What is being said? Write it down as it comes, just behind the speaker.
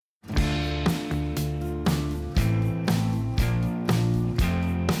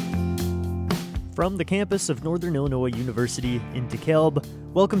From the campus of Northern Illinois University in DeKalb,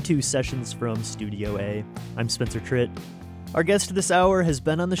 welcome to Sessions from Studio A. I'm Spencer Tritt. Our guest this hour has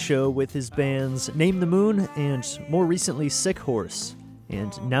been on the show with his bands Name the Moon and more recently Sick Horse,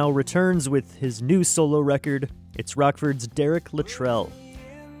 and now returns with his new solo record. It's Rockford's Derek Luttrell.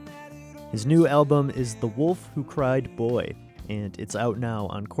 His new album is The Wolf Who Cried Boy, and it's out now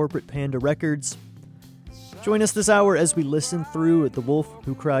on Corporate Panda Records. Join us this hour as we listen through The Wolf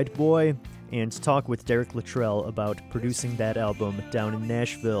Who Cried Boy and talk with Derek Luttrell about producing that album down in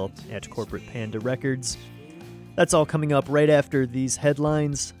Nashville at Corporate Panda Records. That's all coming up right after these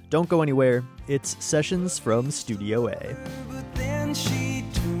headlines. Don't go anywhere. It's Sessions from Studio A. But then she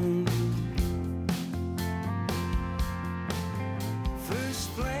turned. First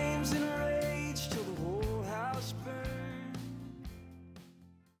flames and rage till the whole house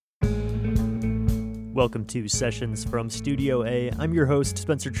burned. Welcome to Sessions from Studio A. I'm your host,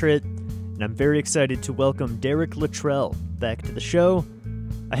 Spencer Tritt, and I'm very excited to welcome Derek Luttrell back to the show.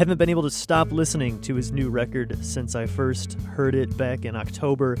 I haven't been able to stop listening to his new record since I first heard it back in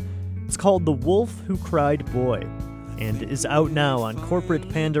October. It's called The Wolf Who Cried Boy, and is out now on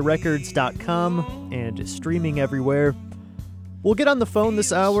CorporatePandaRecords.com and streaming everywhere. We'll get on the phone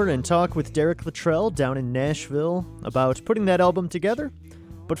this hour and talk with Derek Luttrell down in Nashville about putting that album together.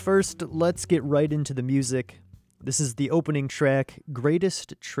 But first, let's get right into the music. This is the opening track,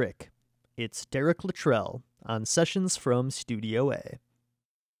 Greatest Trick. It's Derek Luttrell on Sessions from Studio A.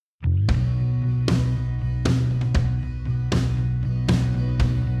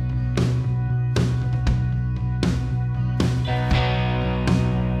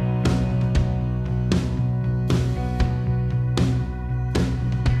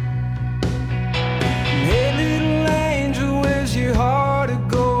 Hey little angel, where's your heart to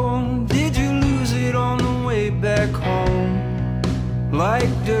go? Did you lose it on the way back home? Like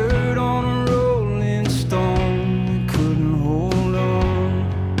dirt on a rolling stone, you couldn't hold on.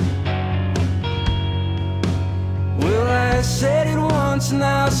 Well, I said it once and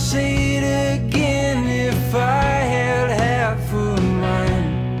I'll say it again. If I had half of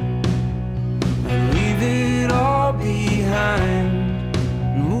mine, I'd leave it all behind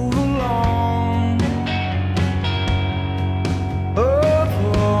and move along.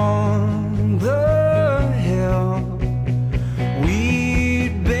 Upon the hill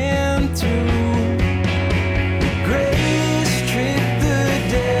we'd been through, the greatest trick the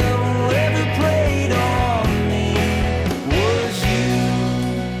devil ever played on me was you.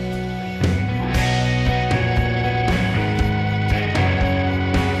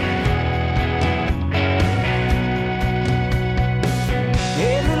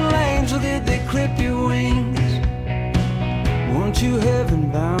 Hey little angel, did they clip your wings? Weren't you heaven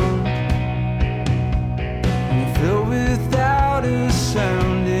bound? And you fell without a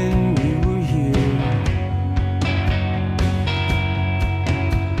sound and you were here.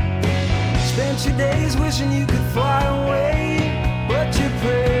 Spent your days wishing you could fly away, but your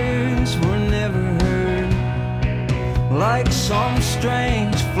prayers were never heard. Like some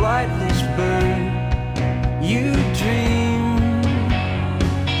strange flightless bird, you dreamed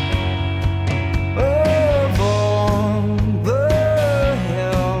of all the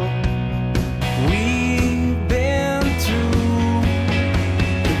hell we've been through.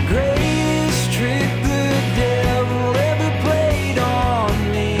 The greatest trick the devil ever played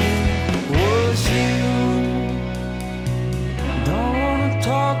on me was you. Don't wanna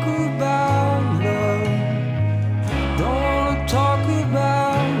talk about love. Don't wanna talk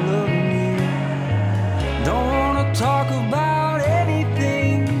about loving you. Don't wanna talk about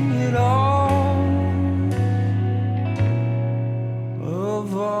anything at all.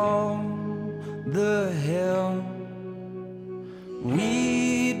 Of all the hell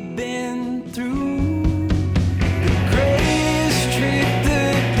we'd been through, the greatest trick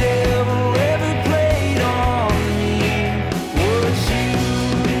the devil ever played on me was you.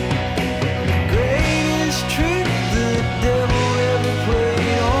 The greatest trick the devil ever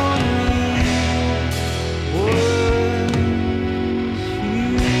played on me was you.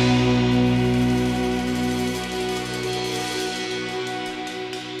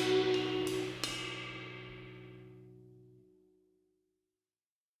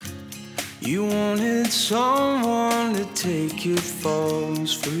 You wanted someone to take your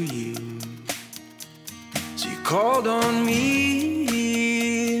falls for you, so you called on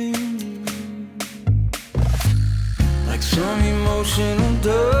me. Like some emotional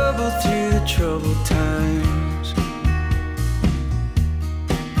double through the troubled times.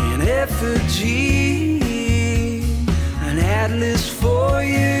 An effigy, an atlas for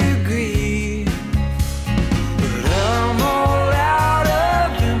your grief. But I'm all out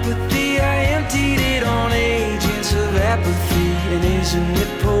of empathy. I emptied isn't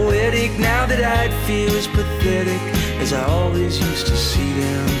it poetic now that I'd feel as pathetic as I always used to see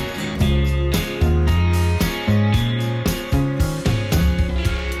them?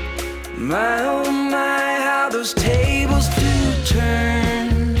 My oh my, how those tables do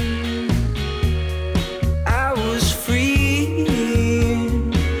turn. I was free,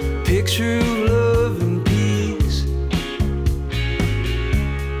 picture of love and peace.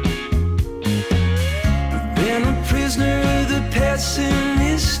 I've been a prisoner of the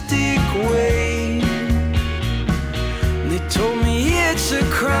pessimistic way. They told me it's a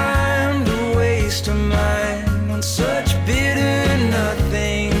crime to waste a mind on such bitter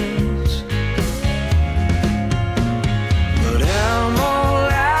nothings. But I'm all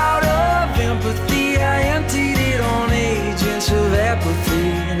out of empathy. I emptied it on agents of apathy.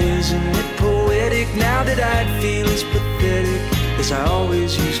 And isn't it poetic now that I'd feel as pathetic as I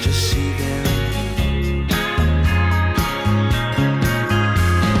always used to see them?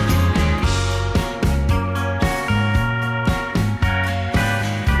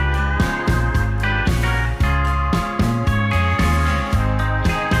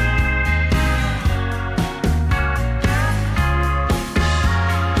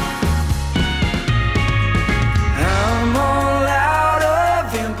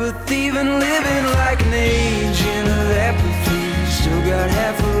 Even living like an agent of apathy. Still got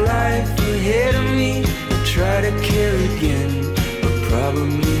half a life ahead of me to try to care again, but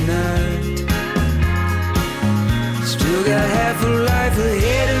probably not. Still got half a life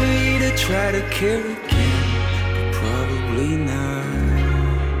ahead of me to try to care again, but probably not.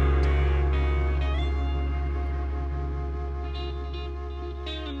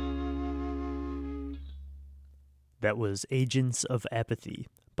 That was Agents of Apathy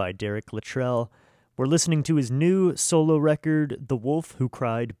by Derek Luttrell. We're listening to his new solo record, The Wolf Who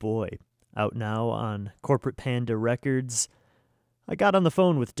Cried Boy, out now on Corporate Panda Records. I got on the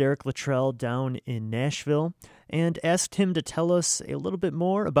phone with Derek Luttrell down in Nashville and asked him to tell us a little bit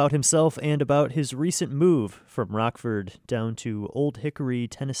more about himself and about his recent move from Rockford down to Old Hickory,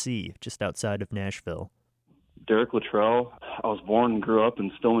 Tennessee, just outside of Nashville. Derek Luttrell. I was born and grew up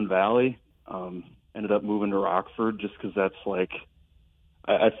in Stillman Valley. Ended up moving to Rockford just because that's like,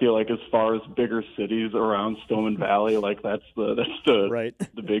 I feel like as far as bigger cities around Stillman Valley, like that's the right.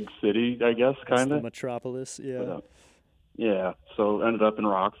 the big city, I guess, kind of. The metropolis, yeah. But, yeah, so ended up in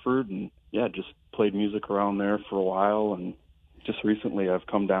Rockford and just played music around there for a while, and just recently I've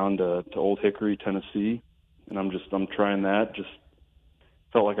come down to Old Hickory, Tennessee, and I'm trying that. Just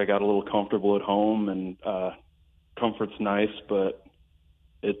felt like I got a little comfortable at home, and comfort's nice, but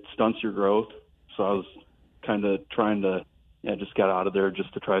it stunts your growth. So I was kind of trying to, just got out of there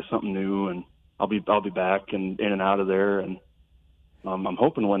just to try something new, and I'll be back and in and out of there, and I'm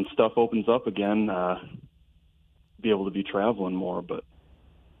hoping when stuff opens up again, be able to be traveling more. But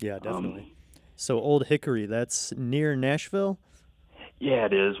yeah, definitely. So Old Hickory, that's near Nashville? Yeah,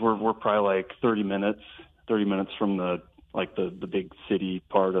 it is. We're probably like 30 minutes from the big city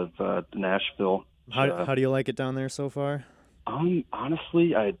part of Nashville. How do you like it down there so far?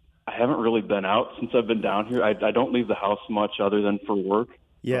 Honestly, I haven't really been out since I've been down here. I don't leave the house much other than for work.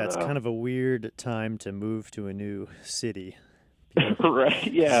 Yeah, it's kind of a weird time to move to a new city.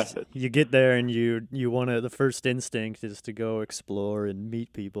 Right, yeah. You get there and you want to, the first instinct is to go explore and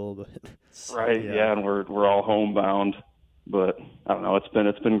meet people, but right, yeah, and we're all homebound. But I don't know,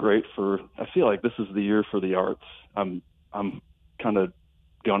 it's been great I feel like this is the year for the arts. I'm kind of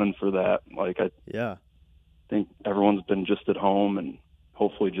gunning for that. Like I think everyone's been just at home and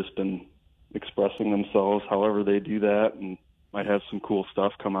hopefully just been expressing themselves however they do that, and might have some cool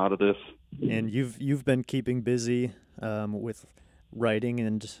stuff come out of this. And you've been keeping busy with writing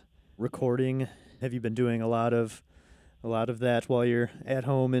and recording. Have you been doing a lot of that while you're at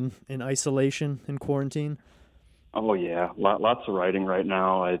home in isolation in quarantine? Oh yeah, lots of writing right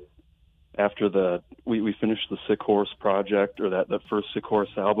now. After we finished the Sick Horse project, or that first Sick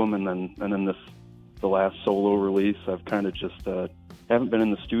Horse album, and then the last solo release, I've kind of just haven't been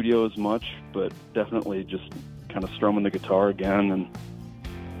in the studio as much, but definitely just kind of strumming the guitar again and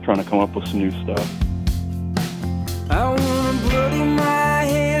trying to come up with some new stuff. I wanna bloody my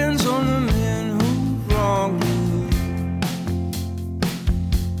hands on the men who wronged me,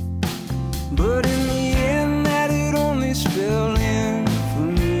 but in the end that it only spelled in for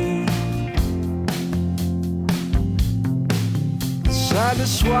me. Decide to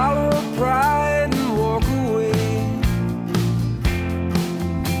swallow pride and walk away.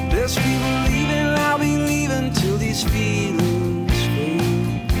 There's people leaving, I'll be leaving till these feelings fade.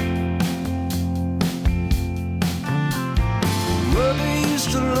 Mother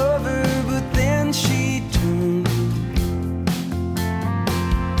used to love her, but then she turned.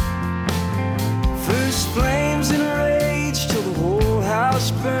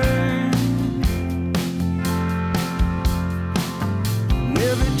 must burn.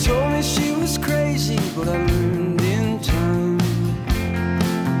 Never told me she was crazy, but I learned in time.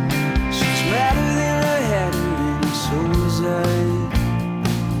 She's madder than I had her, and so was I.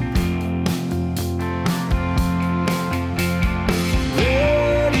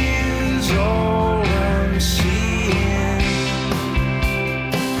 Red is all I'm seeing.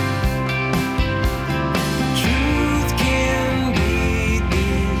 Truth can be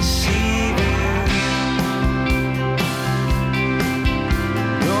deceiving.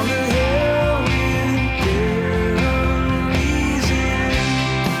 Gone to hell with their unreason.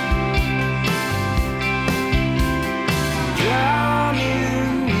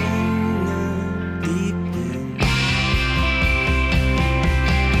 Drowning in the deep end.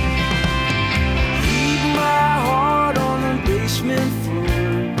 Leave my heart on the basement floor.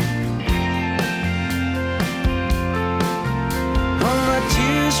 On my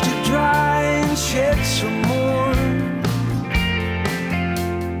tears to dry and shed some more.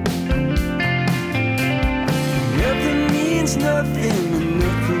 Nothing means nothing and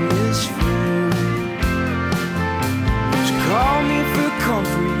nothing is fair. But you call me for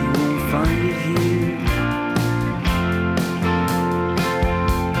comfort, you won't find it here.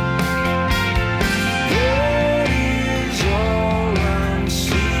 That is all I'm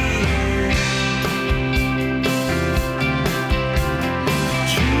seeing.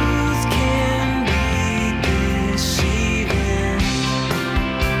 Truth can be deceiving.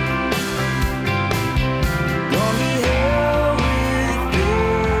 Gone to hell with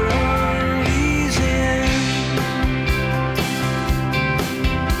their unreason.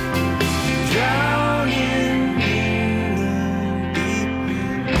 Drowning in the deep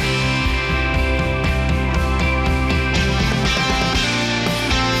end.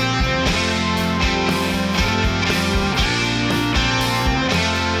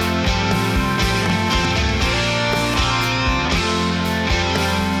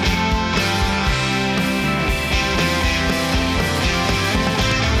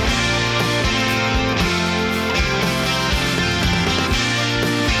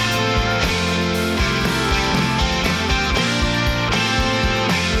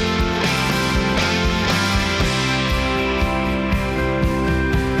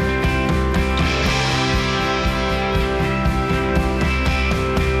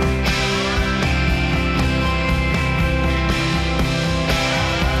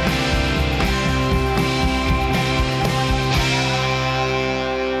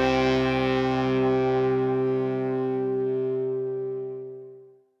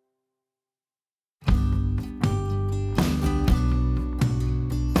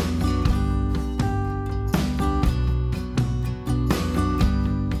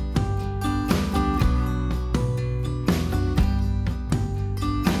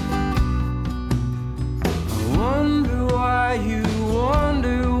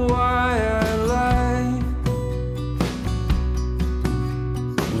 Wonder why I lie.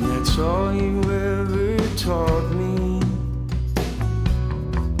 And that's all you ever taught me.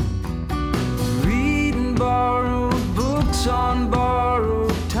 Reading borrowed books on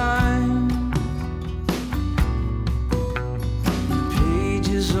borrowed time. The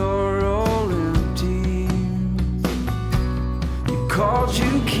pages are all empty. You called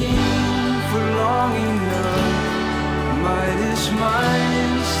you king for long enough. Midas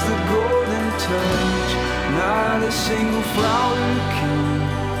minus the golden touch. Not a single flower came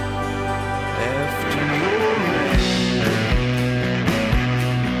after your rain.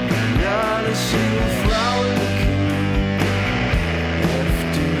 Not a single flower came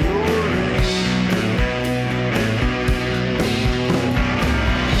after your rain.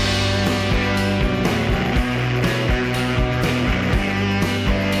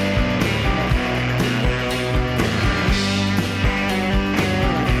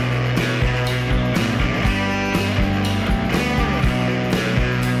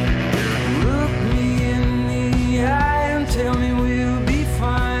 Look me in the eye and tell me we'll be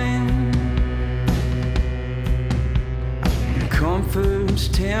fine. Comfort's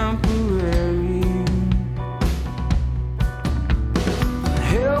temporary.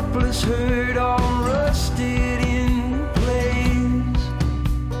 Helpless hurt all rusted in place.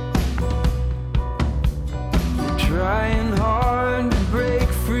 You're trying hard to break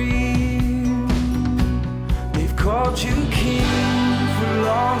free. They've called you king for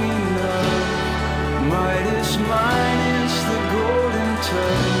long enough. Midas minus the golden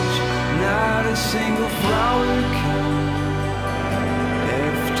touch. Not a single flower came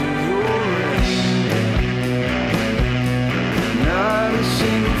after your rain. Not a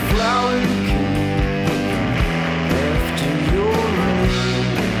single flower came after your rain.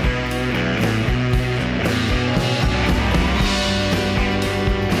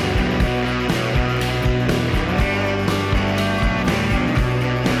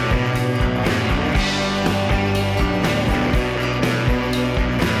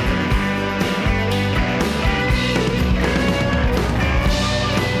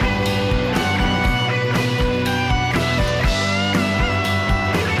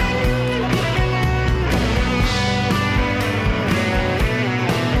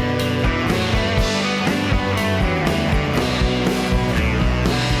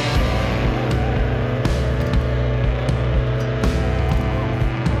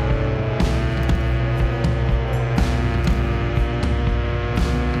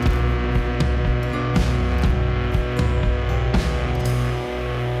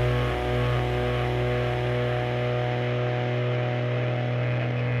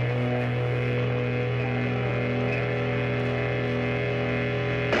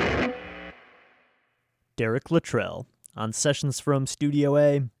 Derek Luttrell on Sessions from Studio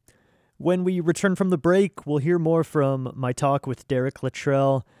A. When we return from the break, we'll hear more from my talk with Derek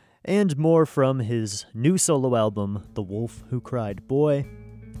Luttrell and more from his new solo album, The Wolf Who Cried Boy.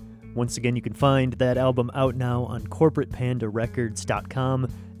 Once again, you can find that album out now on corporatepandarecords.com,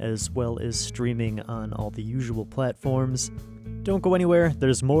 as well as streaming on all the usual platforms. Don't go anywhere,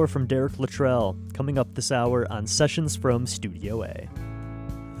 there's more from Derek Luttrell coming up this hour on Sessions from Studio A. I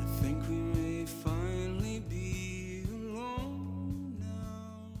think we may finally be alone now.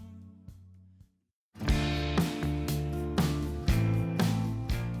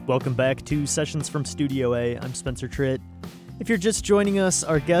 Welcome back to Sessions from Studio A. I'm Spencer Tritt. If you're just joining us,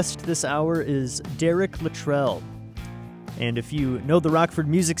 our guest this hour is Derek Luttrell. And if you know the Rockford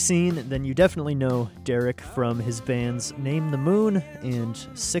music scene, then you definitely know Derek from his bands Name the Moon and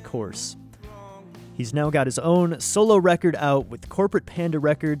Sick Horse. He's now got his own solo record out with Corporate Panda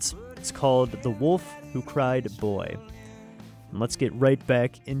Records. It's called The Wolf Who Cried Boy. And let's get right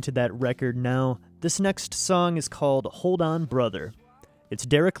back into that record now. This next song is called Hold On Brother. It's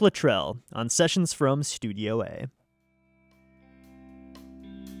Derek Luttrell on Sessions from Studio A.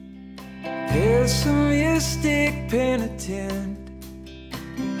 Pessimistic penitent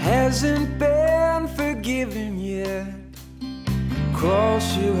hasn't been forgiven yet.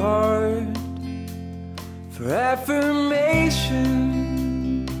 Cross your heart for affirmation.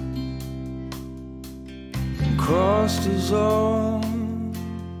 Crossed is all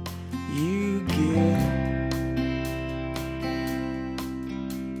you get.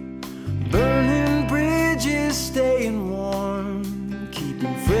 Burning bridges, staying warm,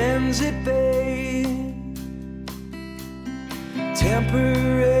 keeping friends at bay.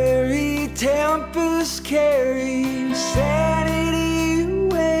 Temporary tempers carry sanity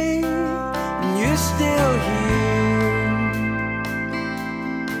away, and you're still here.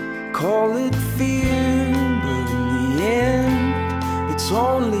 Call it fear, but in the end, it's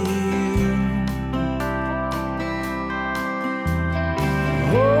only you.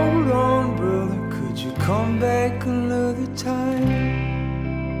 Hold on, brother, could you come back another time?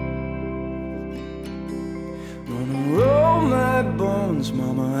 Roll my bones,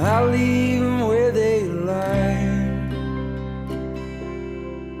 mama, I'll leave them where they lie.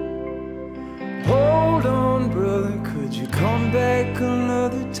 Hold on, brother, could you come back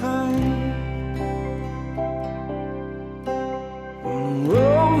another time?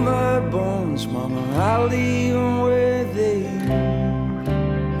 Roll my bones, mama, I'll leave them where they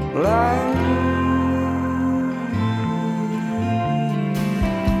lie.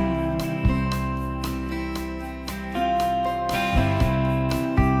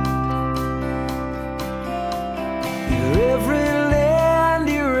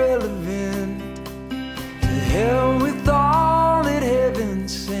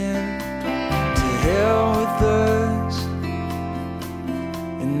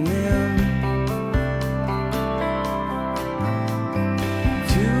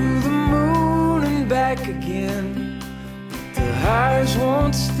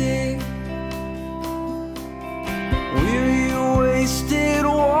 Won't stick. Weary, wasted,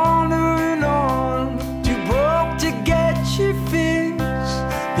 wandering on, too broke to get your fix.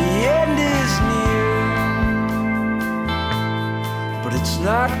 The end is near, but it's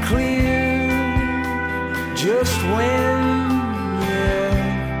not clear just when yet.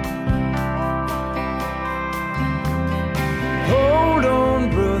 Hold on,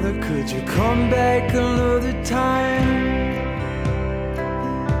 brother, could you come back another time?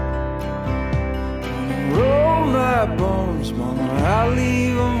 Roll my bones, mama, I'll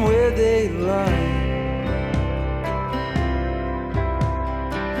leave them where they lie.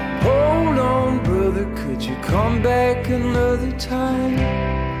 Hold on, brother, could you come back another time?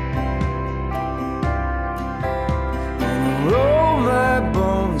 Roll my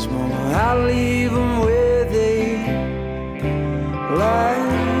bones, mama, I'll leave them where they lie.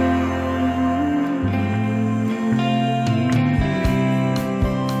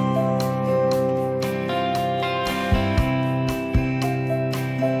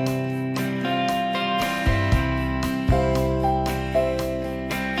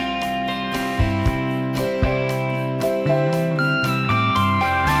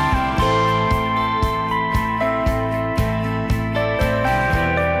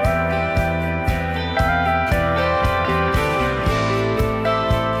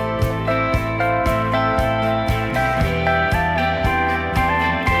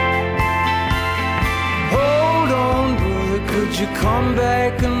 You come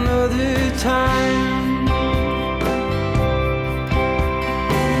back another time.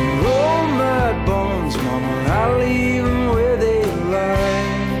 Roll my bones, mama, I'll leave them where they lie.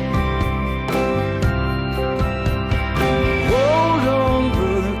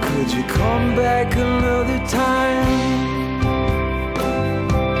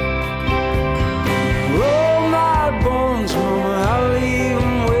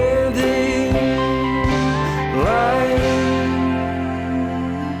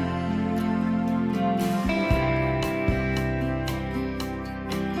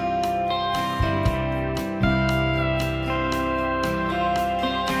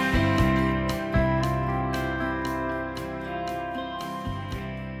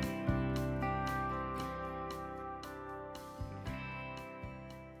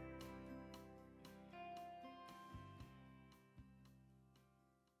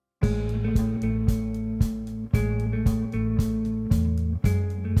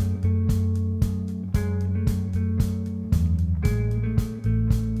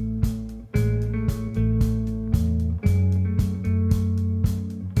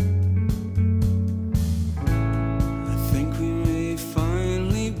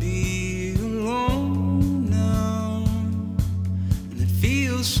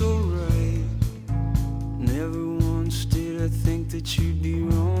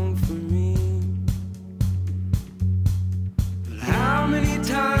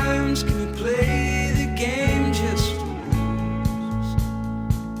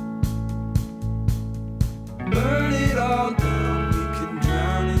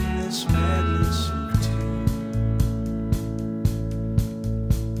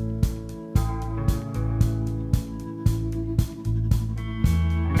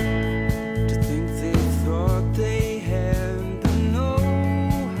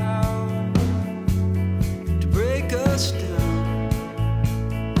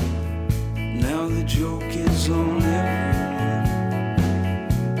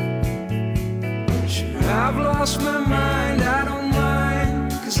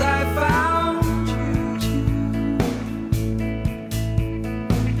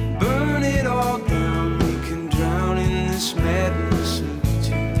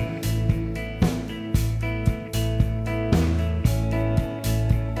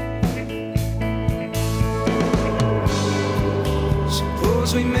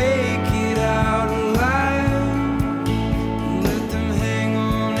 as we make it out alive. Let them hang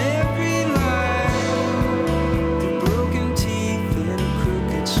on every line, the broken teeth and a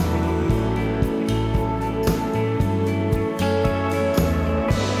crooked smile.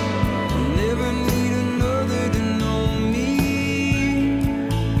 I'll never need another to know me.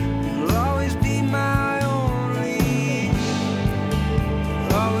 You'll always be my only.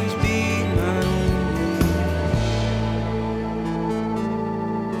 You'll always be my only.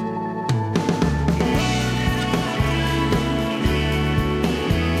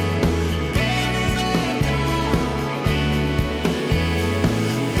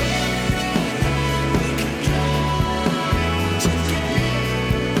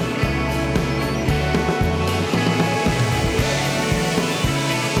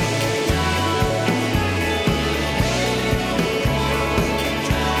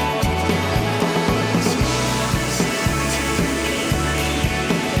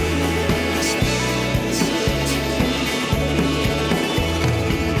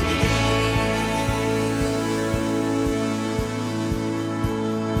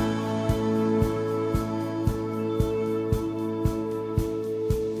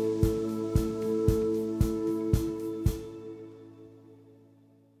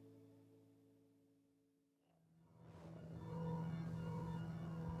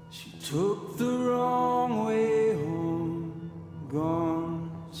 She took the wrong way home, gone,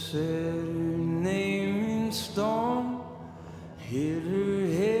 said her name in stone, hid her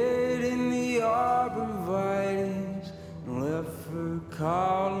head in the arborvitae's, and left for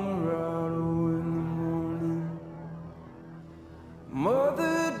Colorado in the morning.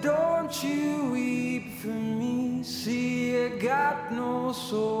 Mother, don't you weep for me, see I got no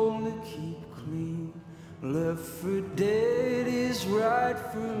soul to keep clean. Left for dead is right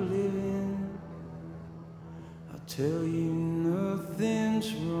for living. I'll tell you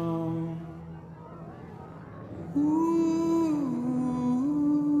nothing's wrong. Ooh,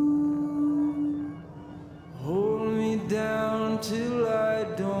 hold me down till I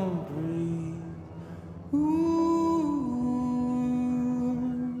don't breathe. Ooh,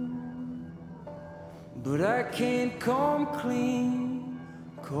 but I can't come clean.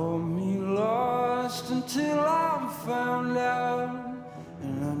 Call me lost until I'm found out,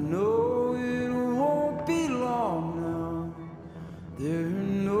 and I know it won't be long now. There are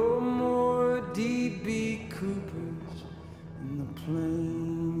no more D.B. Coopers, and the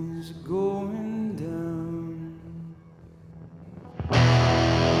plane's going down.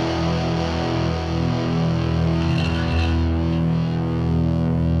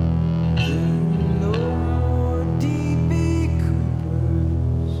 There are no more D.B.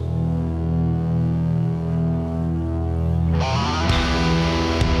 Coopers.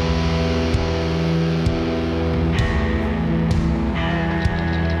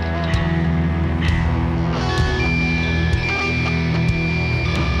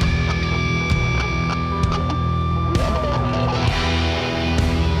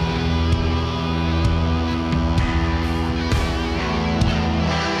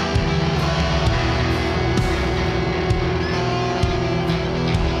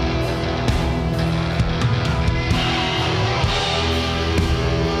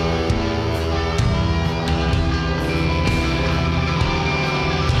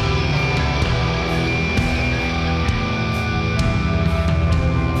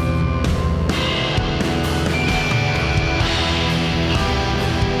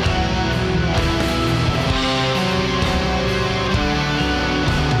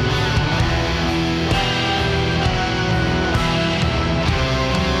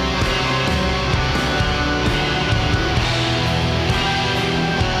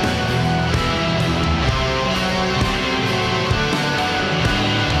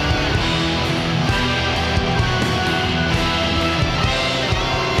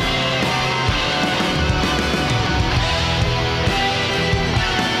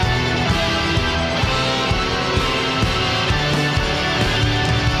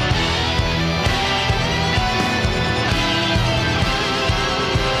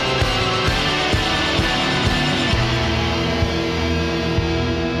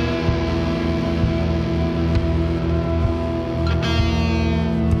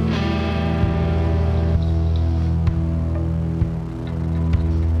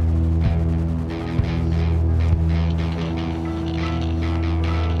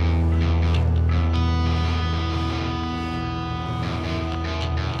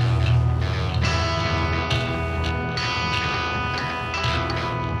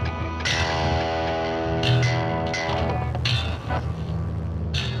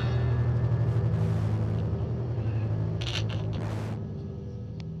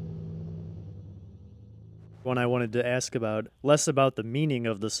 One I wanted to ask about, less about the meaning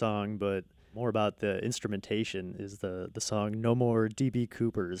of the song, but more about the instrumentation, is the song No More DB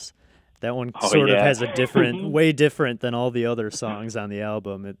Coopers. That one sort of has a different, way different than all the other songs on the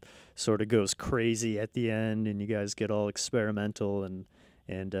album. It sort of goes crazy at the end, and you guys get all experimental and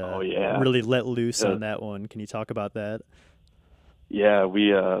really let loose on that one. Can you talk about that? Yeah,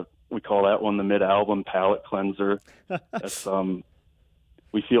 we call that one the mid-album palate cleanser. That's,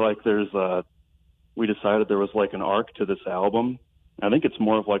 we feel like we decided there was like an arc to this album. I think it's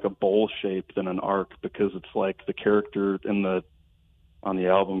more of like a bowl shape than an arc, because it's like the character on the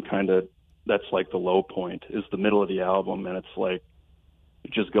album that's like the low point, is the middle of the album, and it's like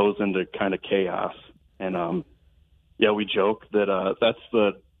it just goes into kind of chaos. And we joke that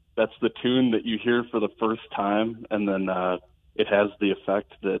that's the tune that you hear for the first time, and then it has the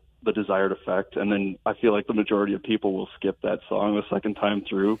desired effect, and then I feel like the majority of people will skip that song the second time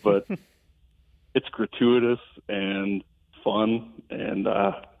through, but it's gratuitous and fun, and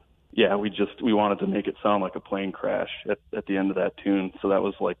we wanted to make it sound like a plane crash at the end of that tune. So that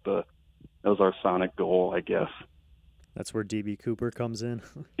was our sonic goal, I guess. That's where DB Cooper comes in.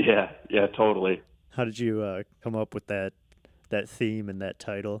 Yeah, totally. How did you come up with that theme and that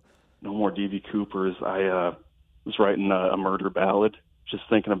title? No More DB Coopers. I was writing a murder ballad, just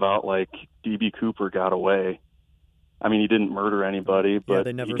thinking about like DB Cooper got away. I mean, he didn't murder anybody, but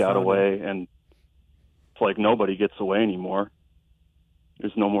he got away, and it's like nobody gets away anymore.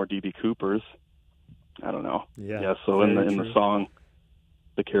 There's no more DB Coopers. I don't know. Yeah. So in the song,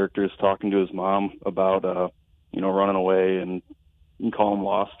 the character is talking to his mom about running away, and you can call him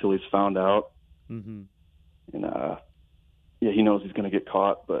lost till he's found out. Mm-hmm. And he knows he's going to get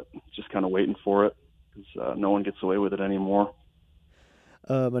caught, but just kind of waiting for it, because no one gets away with it anymore.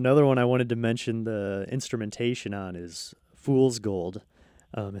 Another one I wanted to mention the instrumentation on is Fool's Gold.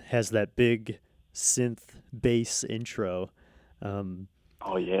 It has that big synth bass intro.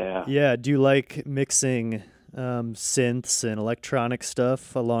 Oh, yeah. Yeah, do you like mixing synths and electronic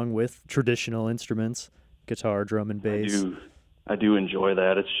stuff along with traditional instruments, guitar, drum, and bass? I do enjoy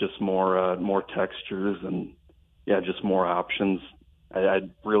that. It's just more textures and, just more options. I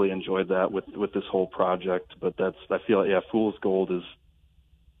really enjoyed that with this whole project, but I feel like, Fool's Gold is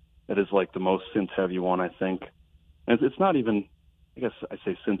like the most synth-heavy one, I think. And it's not even, I guess I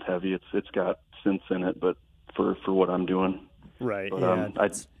say synth-heavy, it's got synths in it, but for what I'm doing. Right,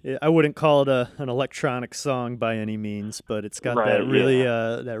 but, I wouldn't call it an electronic song by any means, but it's got that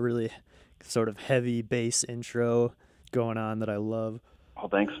really sort of heavy bass intro going on that I love. Oh,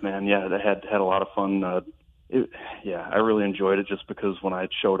 thanks, man. Yeah, I had a lot of fun. I really enjoyed it, just because when I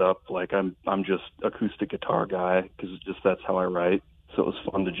showed up, like I'm just acoustic guitar guy, because that's how I write. So it was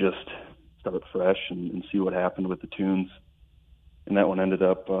fun to just start fresh and see what happened with the tunes. And that one ended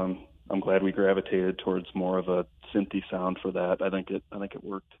up. I'm glad we gravitated towards more of a synthy sound for that. I think it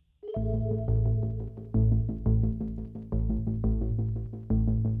worked.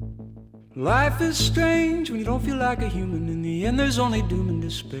 Life is strange when you don't feel like a human. In the end, there's only doom and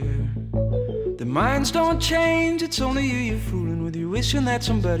despair. The minds don't change, it's only you're fooling with you, wishing that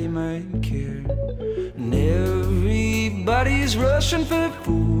somebody might care. And everybody's rushing for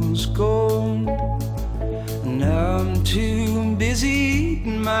fool's gold, and I'm too busy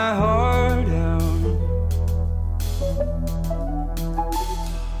eating my heart out.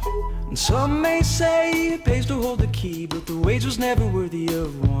 And some may say it pays to hold the key, but the wage was never worthy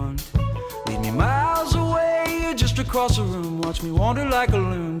of want. Leave me miles away or just across the room, watch me wander like a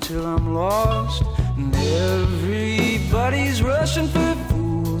loon till I'm lost. And everybody's rushing for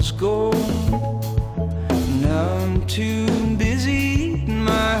fool's gold, and I'm too busy eating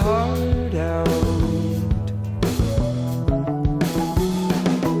my heart out.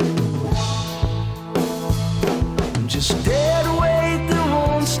 I'm just dead weight that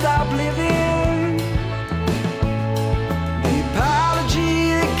won't stop living, the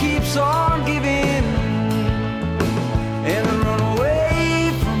apology that keeps on giving, and I run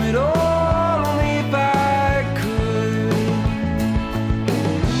away from it all only if I could.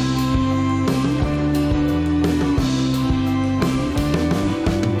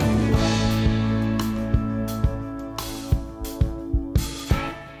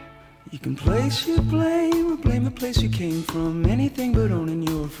 You can place your blame or blame the place you came from, anything but owning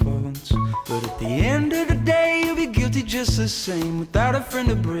your faults. But at the end of the day, you'll be guilty just the same, without a friend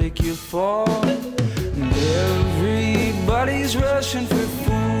to break your fall. And everybody's rushing for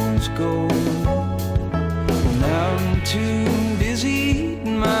fool's gold, and I'm too busy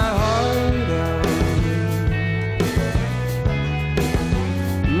eating my heart out.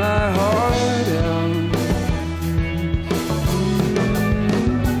 My heart out.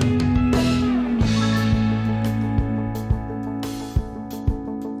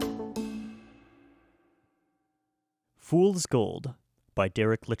 Fool's Gold by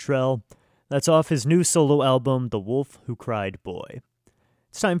Derek Luttrell. That's off his new solo album, The Wolf Who Cried Boy.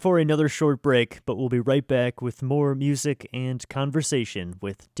 It's time for another short break, but we'll be right back with more music and conversation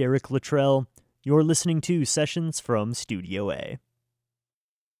with Derek Luttrell. You're listening to Sessions from Studio A.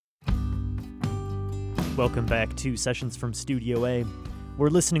 Welcome back to Sessions from Studio A. We're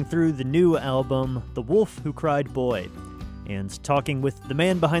listening through the new album, The Wolf Who Cried Boy, and talking with the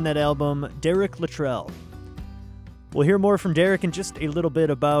man behind that album, Derek Luttrell. We'll hear more from Derek in just a little bit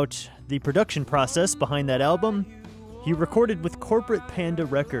about the production process behind that album. He recorded with Corporate Panda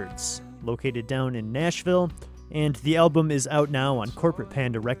Records, located down in Nashville, and the album is out now on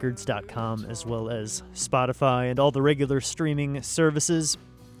corporatepandarecords.com as well as Spotify and all the regular streaming services.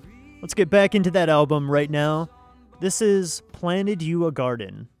 Let's get back into that album right now. This is Planted You a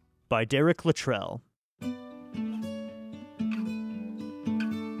Garden by Derek Luttrell.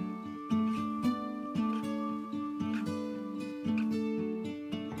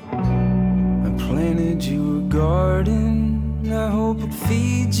 I planted you a garden, I hope it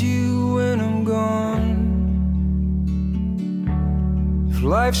feeds you when I'm gone. If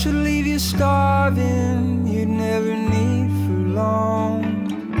life should leave you starving, you'd never need for long.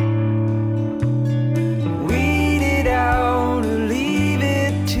 Out or leave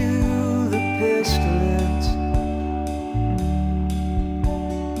it to the pestilence.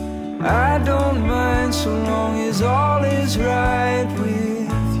 I don't mind so long as all is right with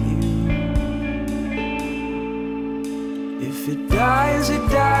you. If it dies, it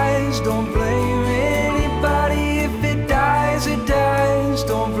dies, don't blame anybody. If it dies, it dies,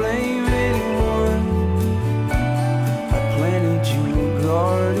 don't blame anyone. I planted you a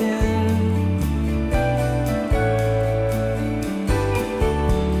garden.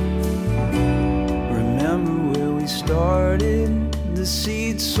 Started the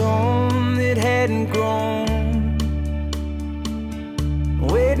seed sown that hadn't grown,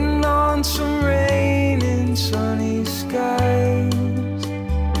 waiting on some rain and sunny skies.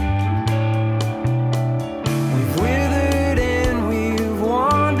 We've withered and we've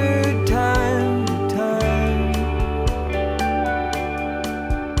wandered time to time,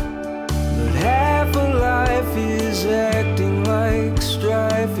 but half a life is acting like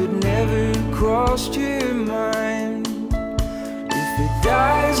strife. It never crossed your mind.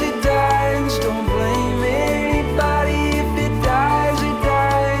 Dies, it dies, don't blame anybody. If it dies,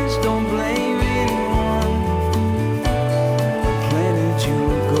 don't blame anyone. I planted you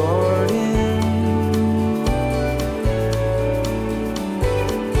a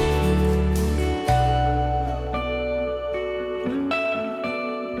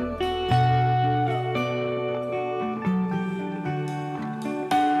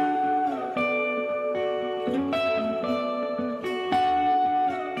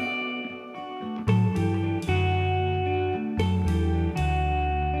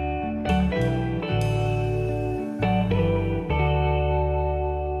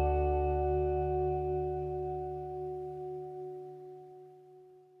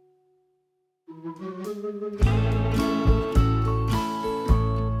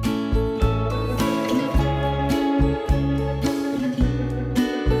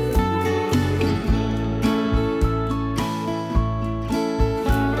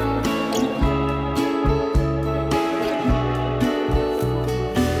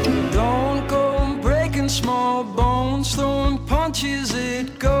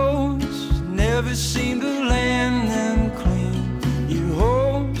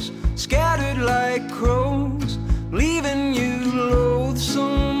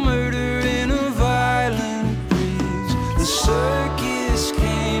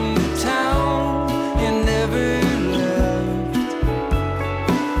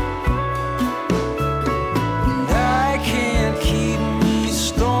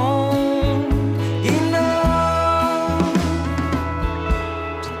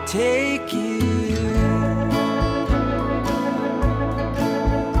take you.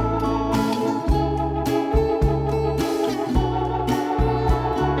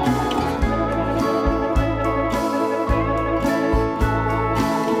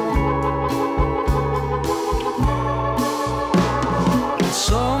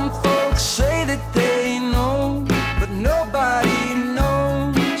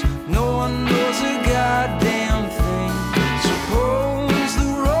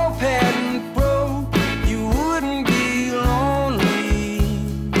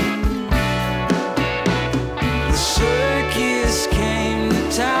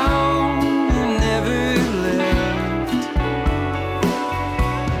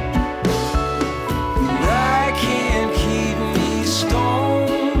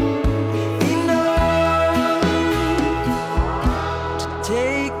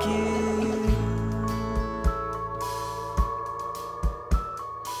 take it.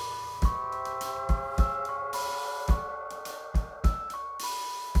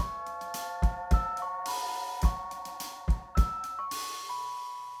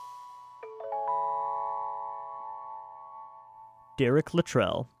 Derek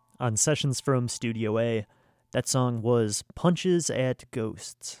Luttrell on Sessions from Studio A. That song was Punches at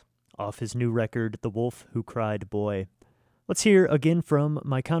Ghosts, off his new record, The Wolf Who Cried Boy. Let's hear again from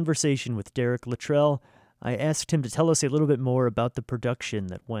my conversation with Derek Luttrell. I asked him to tell us a little bit more about the production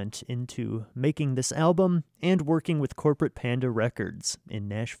that went into making this album and working with Corporate Panda Records in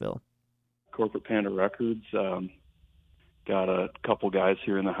Nashville. Corporate Panda Records, got a couple guys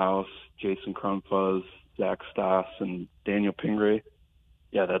here in the house, Jason Crumfuzz, Zach Stoss, and Daniel Pingray.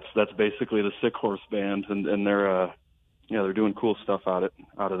 Yeah, that's basically the Sick Horse band, and they're doing cool stuff out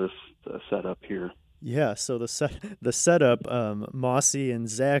of this setup here. Yeah, so the setup, Mossy and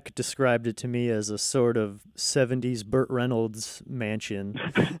Zach described it to me as a sort of 70s Burt Reynolds mansion.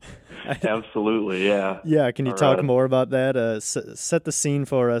 Absolutely, yeah. Yeah, can you talk more about that? Set the scene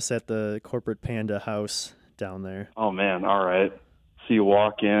for us at the Corporate Panda house down there. Oh, man, all right. So you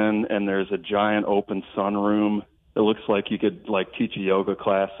walk in, and there's a giant open sunroom. It looks like you could, teach a yoga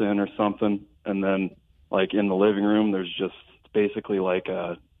class in or something. And then, in the living room, there's just basically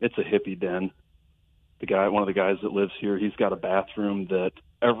it's a hippie den. One of the guys that lives here, he's got a bathroom that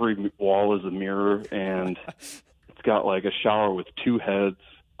every wall is a mirror, and it's got a shower with two heads.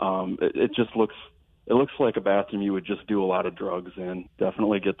 It just looks like a bathroom you would just do a lot of drugs in.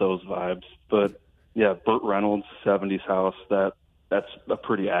 Definitely get those vibes. But yeah, Burt Reynolds 70s house, that's a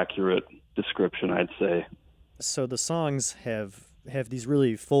pretty accurate description, I'd say. So the songs have these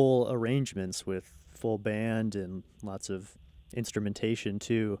really full arrangements with full band and lots of instrumentation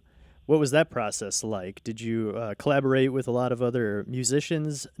too. What was that process like? Did you collaborate with a lot of other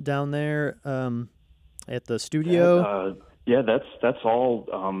musicians down there at the studio? Yeah, that's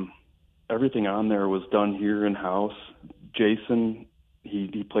all. Everything on there was done here in house. Jason,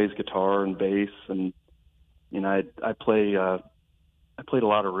 he plays guitar and bass, and I played a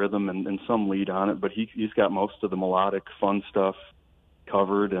lot of rhythm and some lead on it, but he's got most of the melodic, fun stuff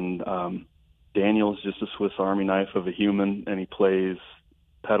covered. And Daniel's just a Swiss Army knife of a human, and he plays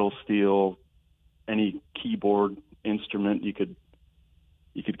pedal steel, any keyboard instrument you could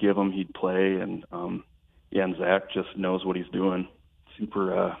give him, he'd play. And and Zach just knows what he's doing.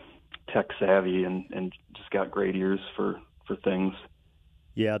 Super tech savvy and just got great ears for things.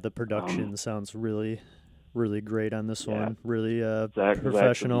 Yeah, the production sounds really, really great on this one. Really Zach,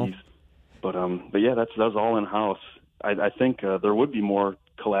 professional. But yeah, that's all in house. I think there would be more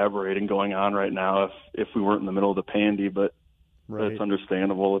collaborating going on right now if we weren't in the middle of the pandy, but right. It's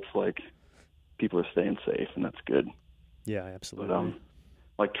understandable. It's people are staying safe, and that's good. Yeah, absolutely.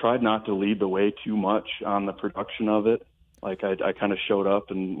 But tried not to lead the way too much on the production of it. I kind of showed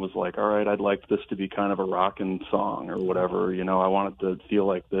up and was like, all right, I'd like this to be kind of a rockin' song or whatever. I want it to feel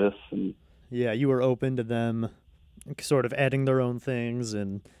like this. And yeah, you were open to them sort of adding their own things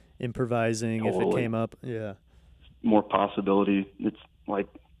and improvising if it came up. Yeah. More possibility. It's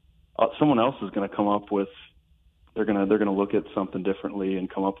someone else is going to come up with, they're going to look at something differently and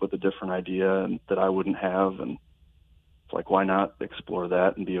come up with a different idea and that I wouldn't have. And it's why not explore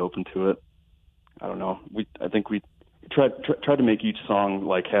that and be open to it? I don't know. I think we tried to make each song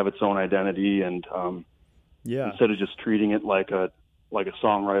have its own identity, and instead of just treating it like a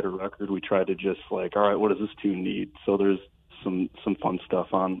songwriter record, we tried to just all right, what does this tune need? So there's some fun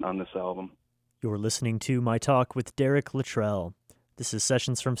stuff on this album. You're listening to my talk with Derek Luttrell. This is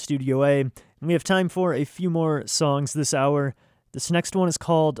Sessions from Studio A, and we have time for a few more songs this hour. This next one is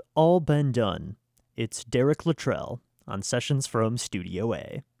called All Been Done. It's Derek Luttrell on Sessions from Studio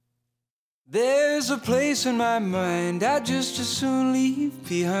A. There's a place in my mind I'd just as soon leave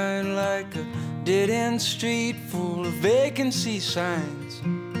behind, like a dead-end street full of vacancy signs.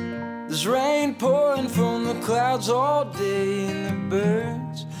 There's rain pouring from the clouds all day, and the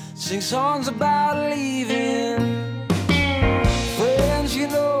birds sing songs about leaving. Friends,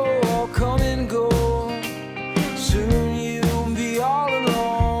 all come and go. Soon you'll be all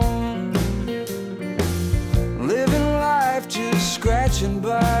alone, living life just scratching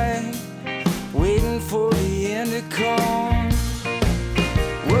by, waiting for the end to come.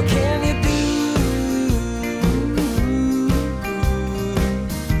 What can you do?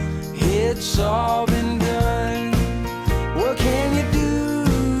 It's all been done. What can you do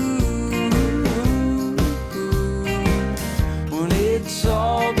when it's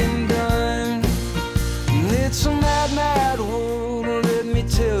all been done? And it's a mad, mad world, let me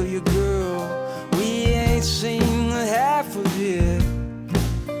tell you, girl. We ain't seen the half of it.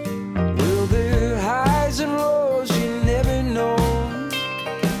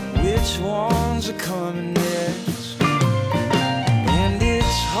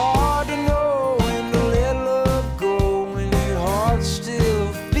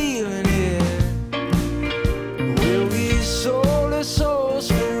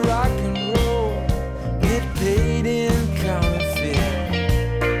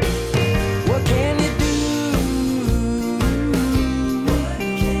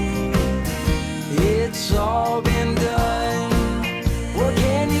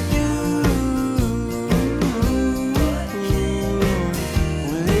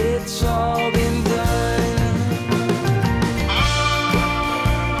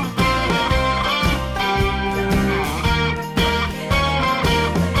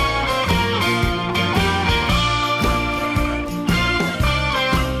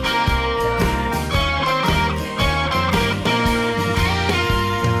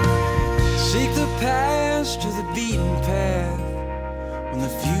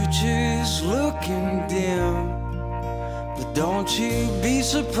 future's looking dim. But don't you be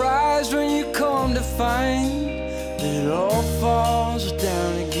surprised when you come to find that it all falls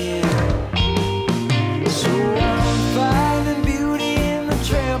down again. So I'm finding beauty in the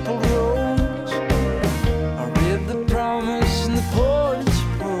trampled roads. I read the promise in the poet's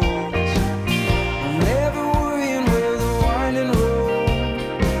prose. I'm never worrying where the winding road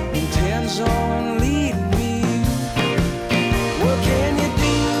intends on leading me. What can you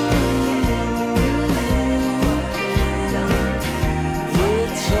do?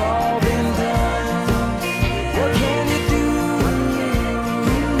 It's all been done. What can you do?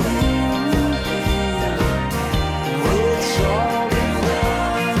 It's all been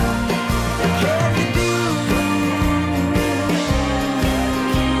done. What can you do?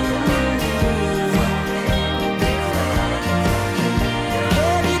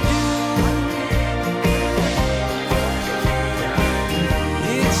 Can you do?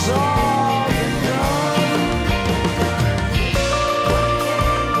 It's all been done.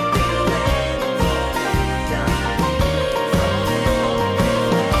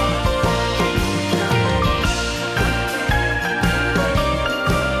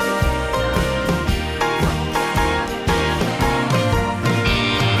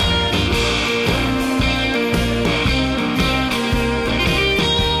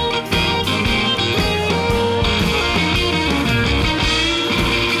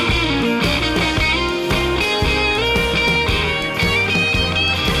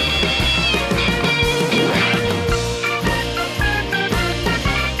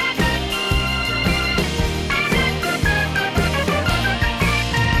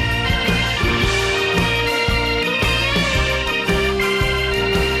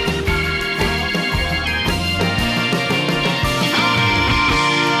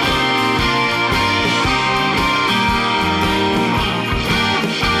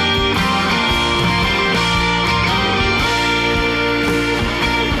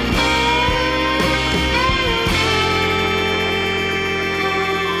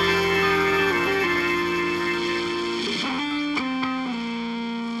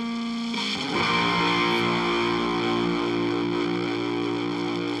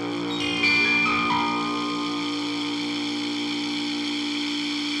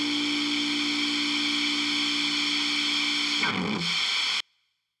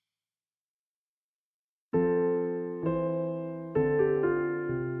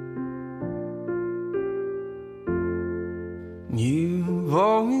 You've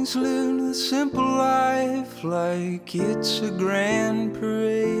always lived a simple life like it's a grand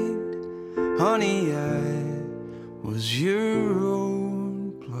parade. Honey, I was your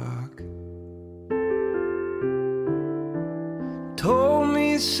roadblock. Told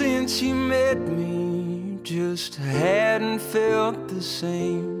me since you met me, you just hadn't felt the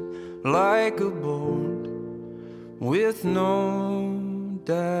same. Like a boat with no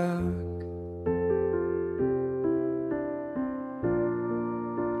dock.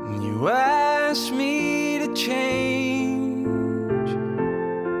 You asked me to change,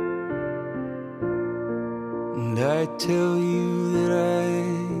 and I tell you that I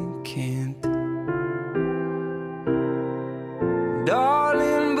can't.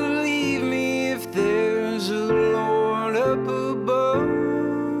 Darling, believe me, if there's a Lord up above,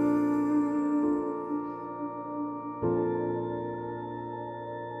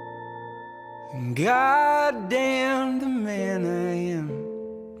 then God damn the man I am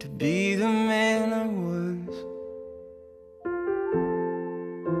to be the man I was.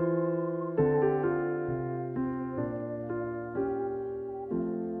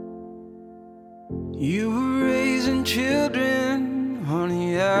 You were raising children,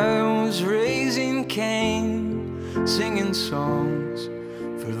 honey, I was raising Cain, singing songs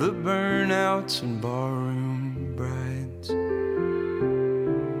for the burnouts and barroom brides.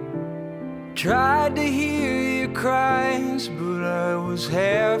 Tried to hear your cries, but I was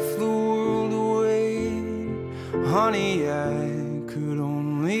half the world away. Honey, I could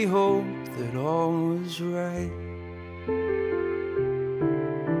only hope that all was right.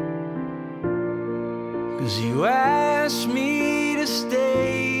 'Cause you asked me to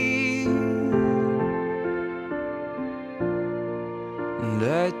stay, and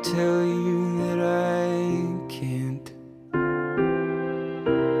I tell you that I can't.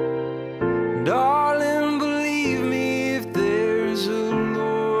 Darling, believe me, if there's a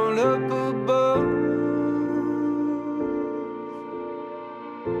Lord up above,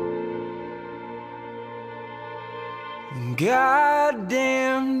 then God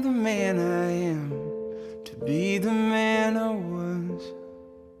damn the man I am to be the man I was.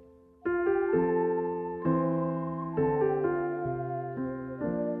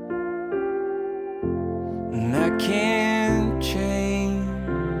 can't change.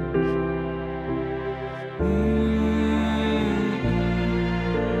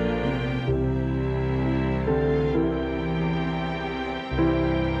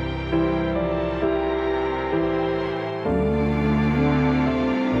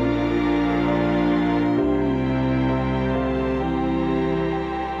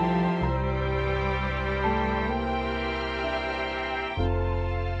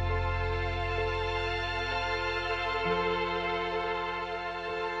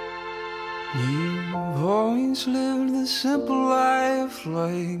 You've always lived the simple life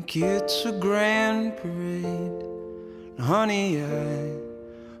like it's a grand parade. Honey, I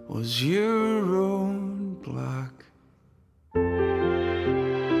was your roadblock.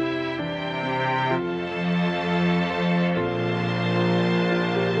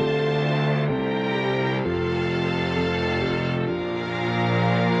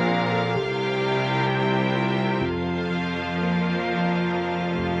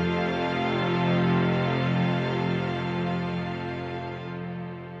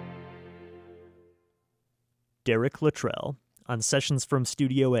 Derek Luttrell on Sessions from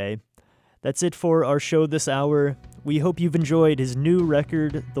Studio A. That's it for our show this hour. We hope you've enjoyed his new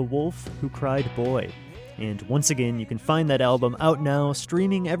record, The Wolf Who Cried Boy. And once again, you can find that album out now,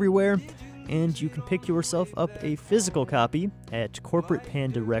 streaming everywhere, and you can pick yourself up a physical copy at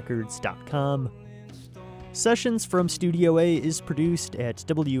corporatepandarecords.com. Sessions from Studio A is produced at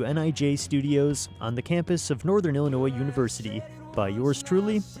WNIJ Studios on the campus of Northern Illinois University by yours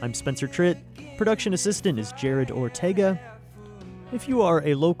truly. I'm Spencer Tritt. Production assistant is Jared Ortega. If you are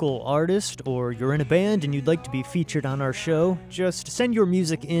a local artist or you're in a band and you'd like to be featured on our show, just send your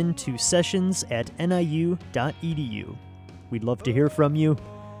music in to sessions@niu.edu. We'd love to hear from you.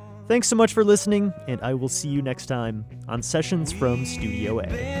 Thanks so much for listening, and I will see you next time on Sessions from Studio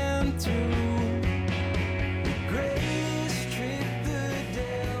A.